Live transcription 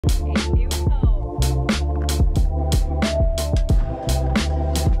A new home.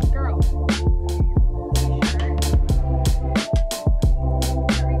 Girl. T-shirt.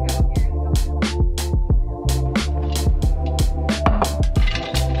 There we go. Here you go.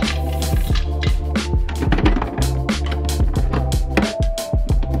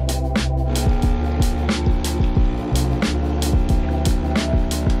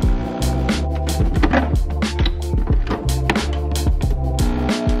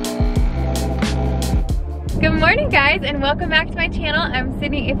 Good morning, guys, and welcome back to my channel. I'm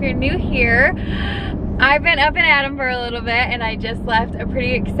Sydney if you're new here. I've been up and at 'em for a little bit and I just left a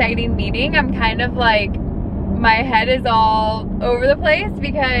pretty exciting meeting. I'm kind of like, my head is all over the place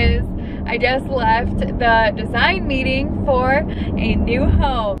because I just left the design meeting for a new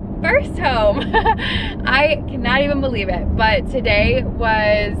home. First home. I cannot even believe it, but today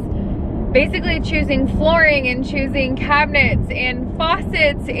was basically choosing flooring and choosing cabinets and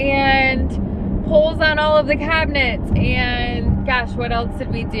faucets and holes on all of the cabinets, and gosh, what else did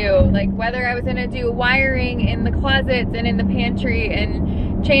we do? Like whether I was gonna do wiring in the closets and in the pantry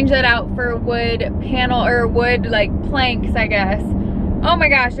and change that out for wood panel or wood like planks, I guess. Oh my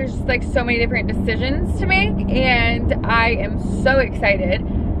gosh, there's just like so many different decisions to make and I am so excited.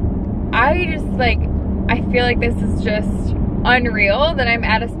 I feel like this is just unreal that I'm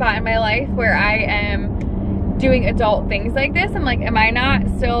at a spot in my life where I am doing adult things like this. I'm like, am I not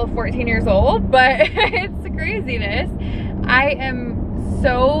still 14 years old? But it's craziness. I am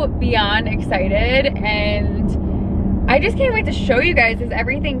so beyond excited and I just can't wait to show you guys as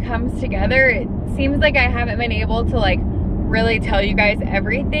everything comes together. It seems like I haven't been able to like really tell you guys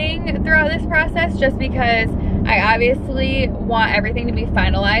everything throughout this process just because I obviously want everything to be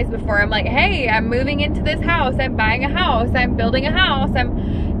finalized before I'm like, hey, I'm moving into this house, I'm buying a house, I'm building a house,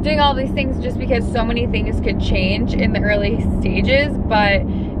 I'm doing all these things, just because so many things could change in the early stages. But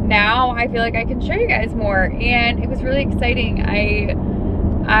now I feel like I can show you guys more and it was really exciting.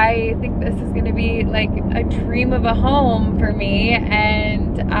 I think this is gonna be like a dream of a home for me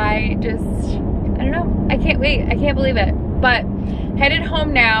and I don't know, I can't wait, I can't believe it. But headed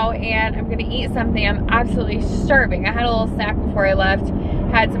home now and I'm gonna eat something. I'm absolutely starving. I had a little snack before I left,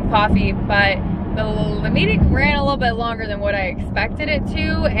 had some coffee, but the meeting ran a little bit longer than what I expected it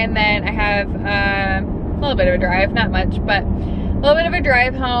to, and then I have a little bit of a drive, not much, but a little bit of a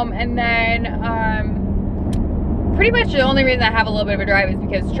drive home, and then pretty much the only reason I have a little bit of a drive is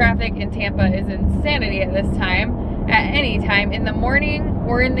because traffic in Tampa is insanity at this time. At any time in the morning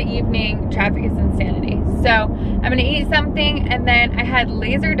or in the evening, traffic is insanity. So I'm gonna eat something, and then I had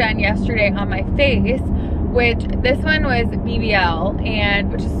laser done yesterday on my face, which this one was BBL,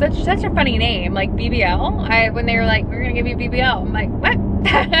 and which is such a funny name, like BBL. When they were like, we're gonna give you BBL, I'm like, what?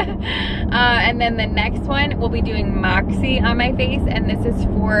 And then the next one we'll be doing Maxi on my face, and this is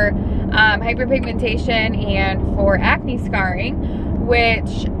for hyperpigmentation and for acne scarring,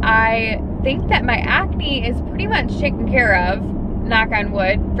 which I think that my acne is pretty much taken care of, knock on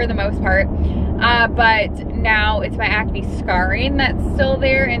wood, for the most part. But now it's my acne scarring that's still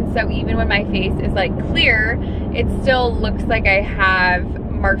there, and so even when my face is like clear, it still looks like I have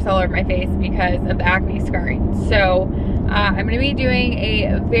marks all over my face because of the acne scarring. So I'm gonna be doing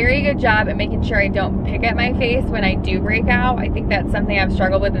a very good job at making sure I don't pick at my face when I do break out. I think that's something I've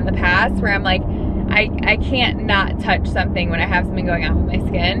struggled with in the past, where I'm like, I can't not touch something when I have something going on with my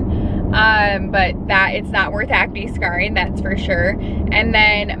skin. But that it's not worth acne scarring, that's for sure. And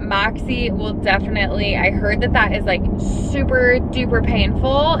then Maxi will definitely, I heard that is like super duper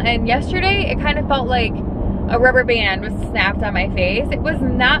painful, and yesterday it kind of felt like a rubber band was snapped on my face. It was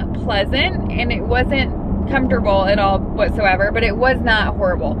not pleasant and it wasn't comfortable at all whatsoever, but it was not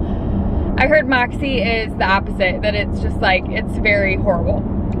horrible. I heard Maxi is the opposite, that it's just like, it's very horrible.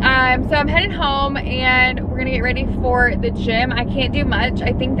 So I'm headed home and we're gonna get ready for the gym. I can't do much.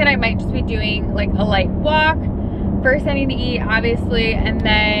 I think that I might just be doing like a light walk. First I need to eat, obviously, and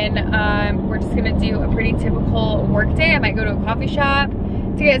then we're just gonna do a pretty typical work day. I might go to a coffee shop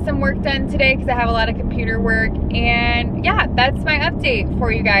to get some work done today because I have a lot of computer work. And yeah, that's my update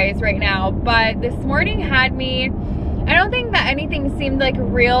for you guys right now. But this morning had me, I don't think that anything seemed like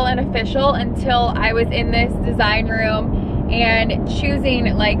real and official until I was in this design room and choosing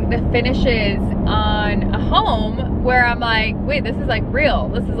like the finishes on a home, where I'm like, wait, this is like real.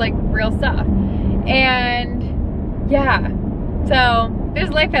 This is like real stuff. And yeah, so there's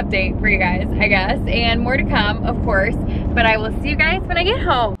a life update for you guys, I guess, and more to come, of course, but I will see you guys when I get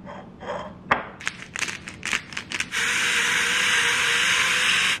home.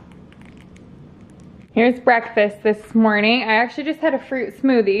 Here's breakfast this morning. I actually just had a fruit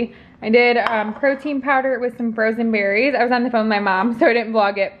smoothie. I did protein powder with some frozen berries. I was on the phone with my mom, so I didn't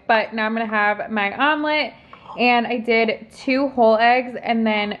vlog it, but now I'm gonna have my omelet, and I did 2 whole eggs and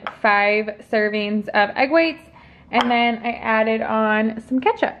then 5 servings of egg whites, and then I added on some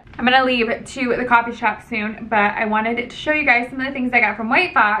ketchup. I'm gonna leave to the coffee shop soon, but I wanted to show you guys some of the things I got from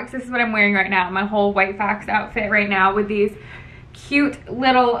White Fox. This is what I'm wearing right now, my whole White Fox outfit right now with these cute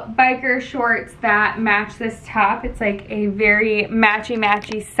little biker shorts that match this top. It's like a very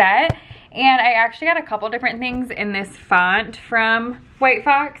matchy set, and I actually got a couple different things in this font from White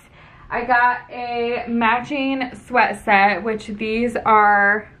Fox. I got a matching sweat set, which these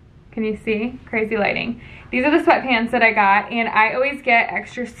are, can you see? Crazy lighting. These are the sweatpants that I got, and I always get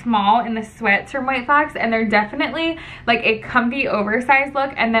extra small in the sweats from White Fox, and they're definitely like a comfy oversized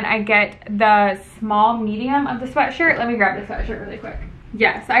look, and then I get the small medium of the sweatshirt. Let me grab the sweatshirt really quick.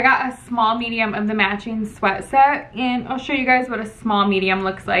 Yes, I got a small medium of the matching sweat set, and I'll show you guys what a small medium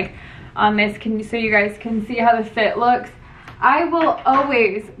looks like on this, so you guys can see how the fit looks. I will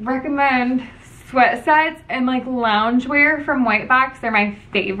always recommend sweat sets and like loungewear from White Fox. They're my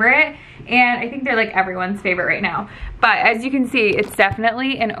favorite, and I think they're like everyone's favorite right now. But as you can see, it's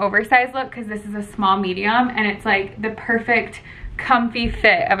definitely an oversized look because this is a small medium, and it's like the perfect comfy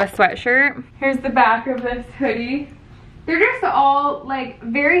fit of a sweatshirt. Here's the back of this hoodie. They're just all like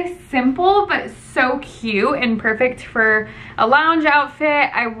very simple but so cute and perfect for a lounge outfit.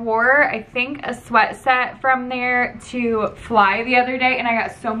 I wore, I think, a sweat set from there to fly the other day, and I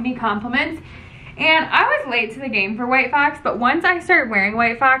got so many compliments. And I was late to the game for White Fox, but once I started wearing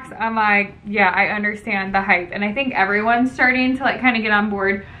White Fox, I'm like, yeah, I understand the hype. And I think everyone's starting to like kind of get on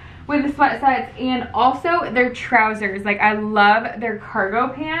board with the sweat sets, and also their trousers. Like, I love their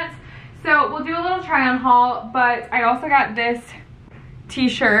cargo pants. So we'll do a little try on haul, but I also got this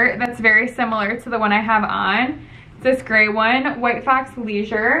t-shirt that's very similar to the one I have on. It's this gray one, White Fox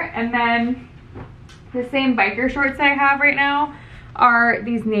Leisure, and then the same biker shorts that I have right now are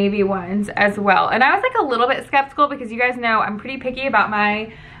these navy ones as well. And I was like a little bit skeptical because you guys know I'm pretty picky about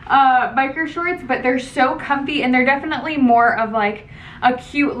my biker shorts, but they're so comfy, and they're definitely more of like a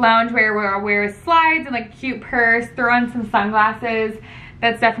cute loungewear where I'll wear slides and like a cute purse, throw on some sunglasses.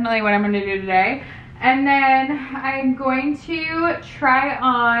 That's definitely what I'm gonna do today. And then I'm going to try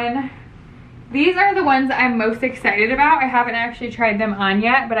on, these are the ones I'm most excited about. I haven't actually tried them on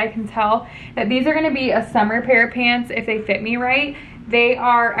yet, but I can tell that these are gonna be a summer pair of pants if they fit me right. They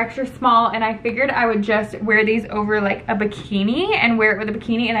are extra small, and I figured I would just wear these over like a bikini and wear it with a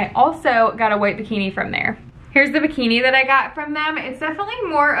bikini, and I also got a white bikini from there. Here's the bikini that I got from them. It's definitely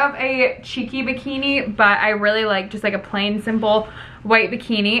more of a cheeky bikini, but I really like just like a plain, simple white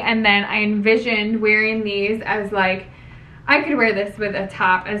bikini. And then I envisioned wearing these as like, I could wear this with a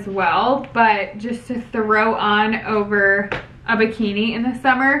top as well, but just to throw on over a bikini in the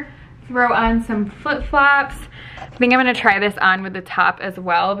summer, throw on some flip-flops. I think I'm gonna try this on with the top as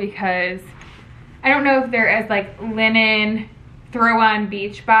well, because I don't know if they're as like linen throw-on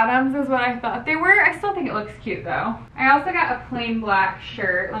beach bottoms is what I thought they were. I still think it looks cute though. I also got a plain black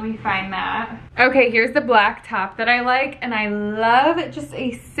shirt. Let me find that. Okay, here's the black top that I like, and I love just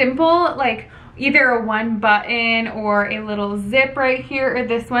a simple, like either a one button or a little zip right here, or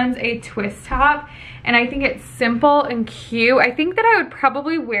this one's a twist top, and I think it's simple and cute. I think that I would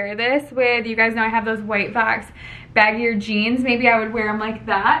probably wear this with, you guys know I have those White Fox baggier jeans. Maybe I would wear them like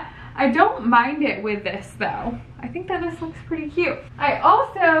that. I don't mind it with this though. I think that this looks pretty cute. I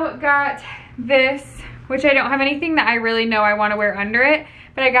also got this, which I don't have anything that I really know I want to wear under it,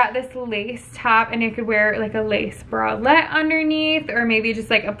 but I got this lace top, and you could wear like a lace bralette underneath, or maybe just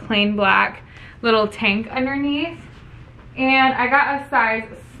like a plain black little tank underneath. And I got a size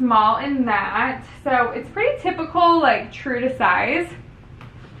small in that, so it's pretty typical, like true to size.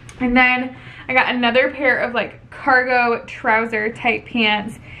 And then I got another pair of like cargo trouser type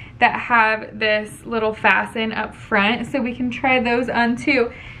pants that have this little fasten up front, so we can try those on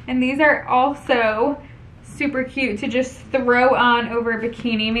too. And these are also super cute to just throw on over a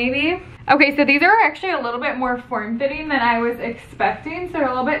bikini maybe. Okay, so these are actually a little bit more form-fitting than I was expecting, so they're a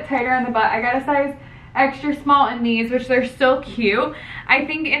little bit tighter on the butt. I got a size extra small in these, which they're still cute. I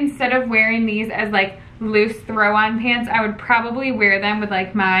think instead of wearing these as like loose throw-on pants, I would probably wear them with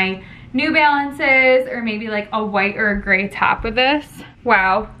like my New Balances, or maybe like a white or a gray top with this.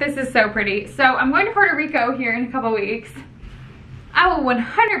 Wow, this is so pretty. So I'm going to Puerto Rico here in a couple weeks. I will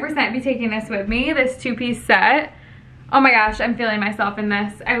 100% be taking this with me, this two-piece set. Oh my gosh, I'm feeling myself in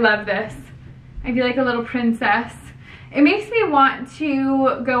this. I love this. I feel like a little princess. It makes me want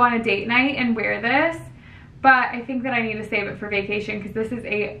to go on a date night and wear this, but I think that I need to save it for vacation because this is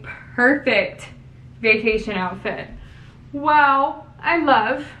a perfect vacation outfit. Wow, I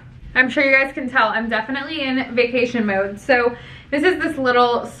love I'm sure you guys can tell I'm definitely in vacation mode. So this is this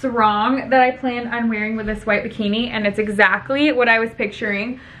little sarong that I planned on wearing with this white bikini, and it's exactly what I was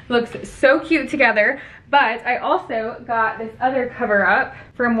picturing. Looks so cute together. But I also got this other cover up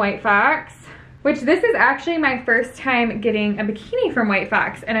from White Fox, which this is actually my first time getting a bikini from White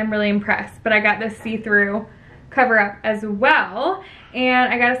Fox, and I'm really impressed. But I got this see-through cover up as well,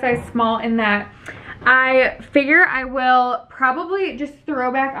 and I got a size small in that. I figure I will probably just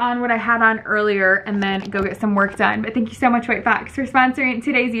throw back on what I had on earlier and then go get some work done. But thank you so much, White Fox, for sponsoring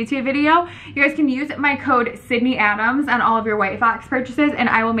today's YouTube video. You guys can use my code Sydney Adams on all of your White Fox purchases, and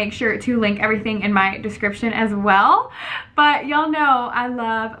I will make sure to link everything in my description as well. But y'all know I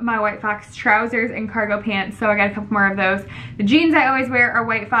love my White Fox trousers and cargo pants, so I got a couple more of those. The jeans I always wear are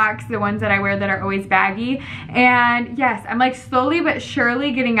White Fox, the ones that I wear that are always baggy. And yes, I'm like slowly but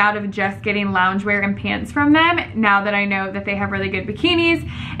surely getting out of just getting loungewear and pants from them, now that I know that they have really good bikinis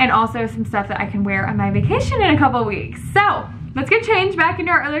and also some stuff that I can wear on my vacation in a couple weeks. So let's get changed back into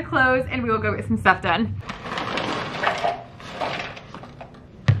our other clothes and we will go get some stuff done.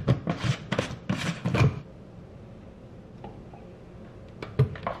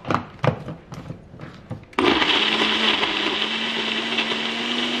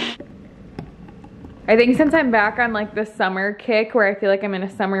 I think since I'm back on like the summer kick where I feel like I'm in a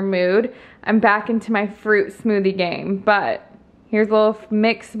summer mood, I'm back into my fruit smoothie game. But here's a little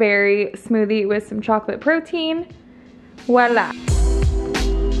mixed berry smoothie with some chocolate protein. Voila.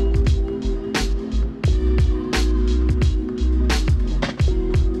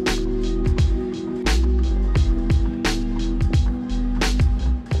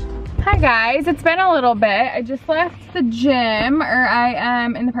 Hi guys, it's been a little bit. I just left the gym, or I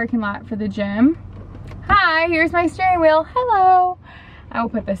am in the parking lot for the gym. Hi, here's my steering wheel. Hello. I will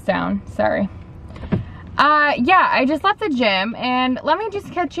put this down, sorry. Yeah, I just left the gym, and let me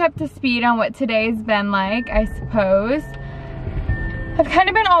just catch you up to speed on what today's been like, I suppose. I've kind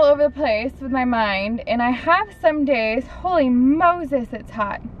of been all over the place with my mind, and I have some days, holy Moses, it's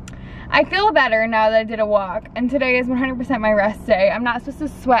hot. I feel better now that I did a walk, and today is 100% my rest day. I'm not supposed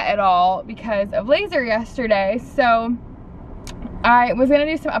to sweat at all because of laser yesterday, so I was gonna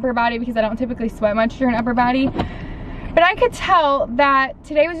do some upper body because I don't typically sweat much during upper body. But I could tell that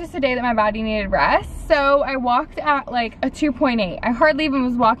today was just a day that my body needed rest. So I walked at like a 2.8. I hardly even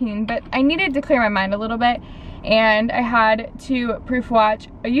was walking, but I needed to clear my mind a little bit. And I had to proof watch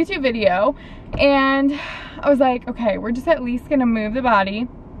a YouTube video. And I was like, okay, we're just at least gonna move the body,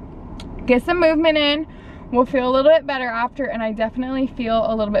 get some movement in. We'll feel a little bit better after, and I definitely feel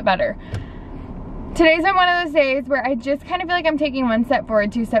a little bit better. Today's been one of those days where I just kind of feel like I'm taking one step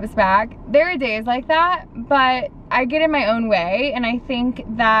forward, 2 steps back. There are days like that, but I get in my own way, and I think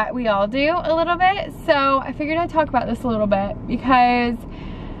that we all do a little bit. So I figured I'd talk about this a little bit because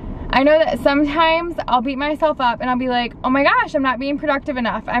I know that sometimes I'll beat myself up and I'll be like, oh my gosh, I'm not being productive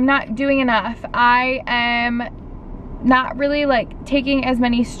enough. I'm not doing enough. I am not really like taking as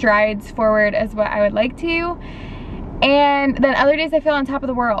many strides forward as what I would like to. And then other days I feel on top of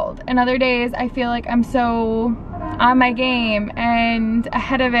the world, and other days I feel like I'm so on my game and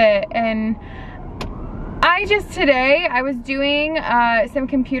ahead of it. And today I was doing some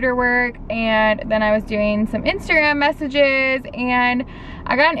computer work, and then I was doing some Instagram messages, and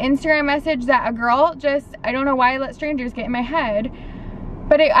I got an Instagram message that a girl just, I don't know why I let strangers get in my head,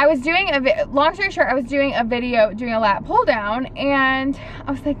 but I was doing long story short, I was doing a video doing a lat pull down, and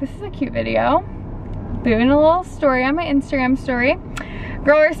I was like, this is a cute video. Doing a little story on my Instagram story.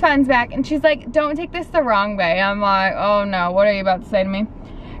 Girl responds back and she's like, don't take this the wrong way. I'm like, oh no, what are you about to say to me?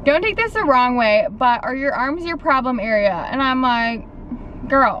 Don't take this the wrong way, but are your arms your problem area? And I'm like,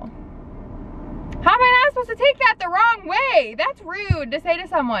 girl, how am I not supposed to take that the wrong way? That's rude to say to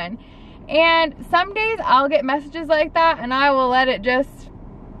someone. And some days I'll get messages like that and I will let it just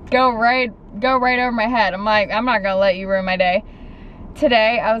go right over my head. I'm like, I'm not gonna let you ruin my day.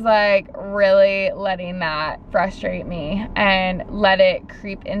 Today I was like really letting that frustrate me and let it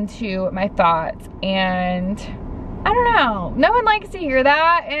creep into my thoughts, and I don't know, no one likes to hear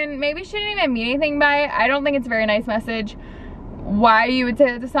that, and maybe shouldn't even mean anything by it. I don't think it's a very nice message. Why you would say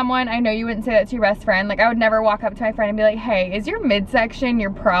that to someone? I know you wouldn't say that to your best friend. Like, I would never walk up to my friend and be like, hey, is your midsection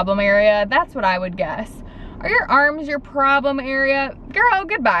your problem area? That's what I would guess. Are your arms your problem area? Girl,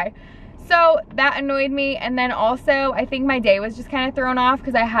 goodbye. So that annoyed me, and then also I think my day was just kind of thrown off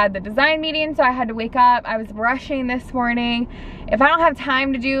because I had the design meeting, so I had to wake up. I was rushing this morning. If I don't have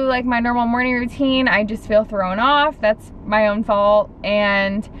time to do like my normal morning routine, I just feel thrown off. That's my own fault,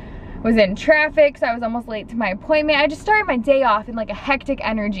 and was in traffic, so I was almost late to my appointment. I just started my day off in like a hectic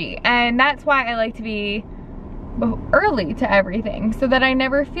energy, and that's why I like to be early to everything so that I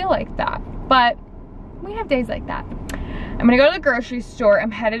never feel like that. But we have days like that. I'm gonna go to the grocery store.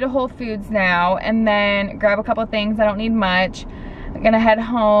 I'm headed to Whole Foods now and then grab a couple things. I don't need much. I'm gonna head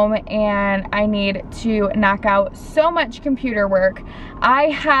home and I need to knock out so much computer work. I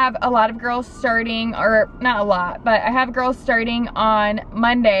have a lot of girls starting, or not a lot, but I have girls starting on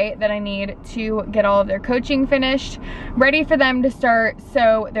Monday that I need to get all of their coaching finished, ready for them to start.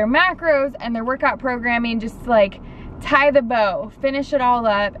 So their macros and their workout programming, just like tie the bow, finish it all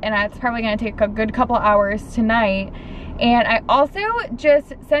up, and it's probably gonna take a good couple hours tonight. And I also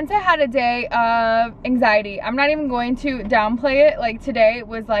just, since I had a day of anxiety, I'm not even going to downplay it, like today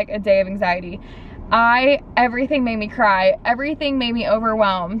was like a day of anxiety. Everything made me cry, everything made me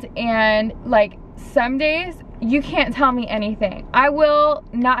overwhelmed, and like some days, you can't tell me anything. I will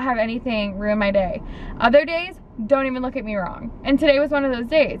not have anything ruin my day. Other days, don't even look at me wrong. And today was one of those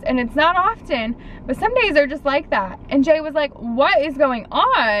days. And it's not often, but some days are just like that. And Jay was like, what is going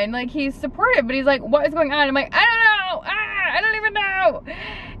on? Like, he's supportive, but he's like, what is going on? I'm like, I don't know. I don't even know.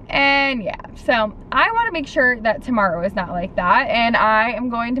 And yeah, so I want to make sure that tomorrow is not like that. And I am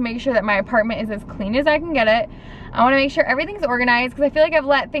going to make sure that my apartment is as clean as I can get it. I want to make sure everything's organized because I feel like I've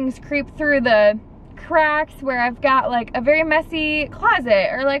let things creep through the cracks where I've got like a very messy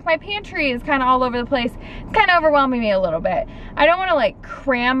closet, or like my pantry is kind of all over the place. It's kind of overwhelming me a little bit. I don't want to like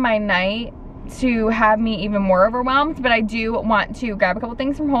cram my night to have me even more overwhelmed, but I do want to grab a couple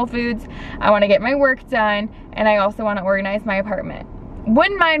things from Whole Foods. I want to get my work done, and I also want to organize my apartment.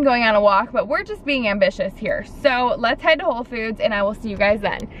 Wouldn't mind going on a walk, but we're just being ambitious here. So let's head to Whole Foods and I will see you guys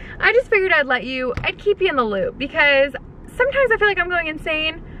then. I just figured I'd keep you in the loop because sometimes I feel like I'm going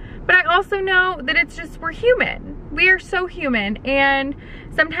insane, but I also know that it's just, we're human. We are so human, and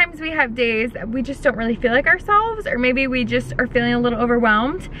sometimes we have days that we just don't really feel like ourselves, or maybe we just are feeling a little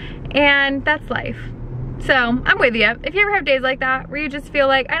overwhelmed, and that's life. So I'm with you. If you ever have days like that where you just feel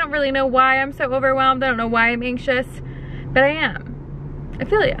like, I don't really know why I'm so overwhelmed, I don't know why I'm anxious, but I am. I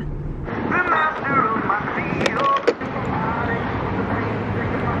feel ya.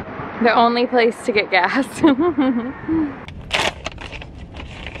 The only place to get gas.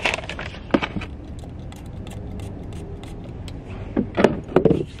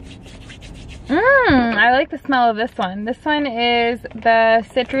 I like the smell of this one. This one is the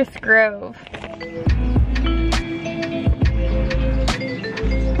Citrus Grove.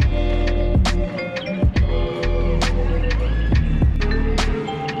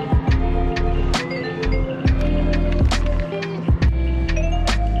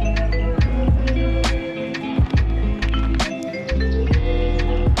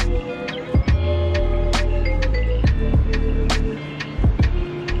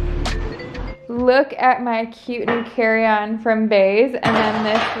 Look at my cute new carry-on from Bays, and then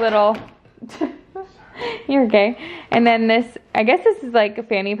this little, you're okay. And then this, I guess this is like a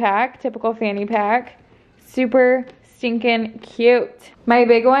fanny pack, typical fanny pack. Super stinking cute. My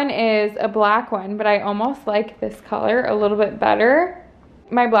big one is a black one, but I almost like this color a little bit better.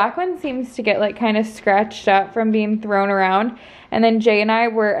 My black one seems to get like kind of scratched up from being thrown around. And then Jay and I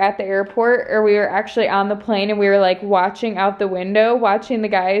were at the airport, or we were actually on the plane, and we were like watching out the window, watching the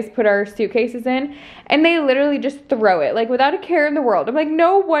guys put our suitcases in, and they literally just throw it, like without a care in the world. I'm like,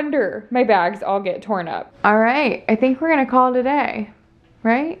 no wonder my bags all get torn up. All right, I think we're gonna call it a day,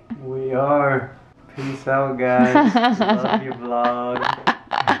 right? We are. Peace out, guys. Love your vlog.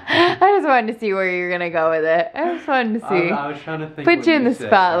 I just wanted to see where you're gonna go with it. I just wanted to see. I was trying to think. Put you in the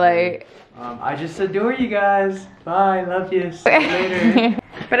spotlight. I just adore you guys. Bye, love you. See you later.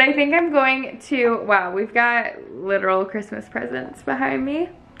 But I think I'm going to, wow, we've got literal Christmas presents behind me.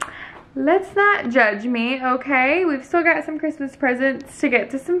 Let's not judge me, okay? We've still got some Christmas presents to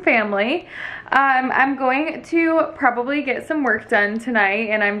get to some family. I'm going to probably get some work done tonight,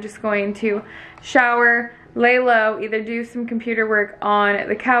 and I'm just going to shower, lay low, either do some computer work on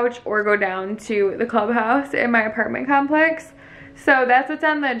the couch or go down to the clubhouse in my apartment complex. So that's what's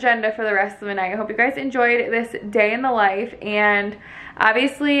on the agenda for the rest of the night. I hope you guys enjoyed this day in the life, and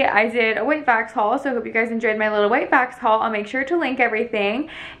obviously I did a weight facts haul, so I hope you guys enjoyed my little weight facts haul. I'll make sure to link everything,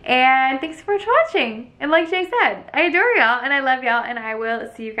 and thanks so much for watching. And like Jay said, I adore y'all and I love y'all, and I will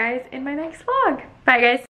see you guys in my next vlog. Bye guys.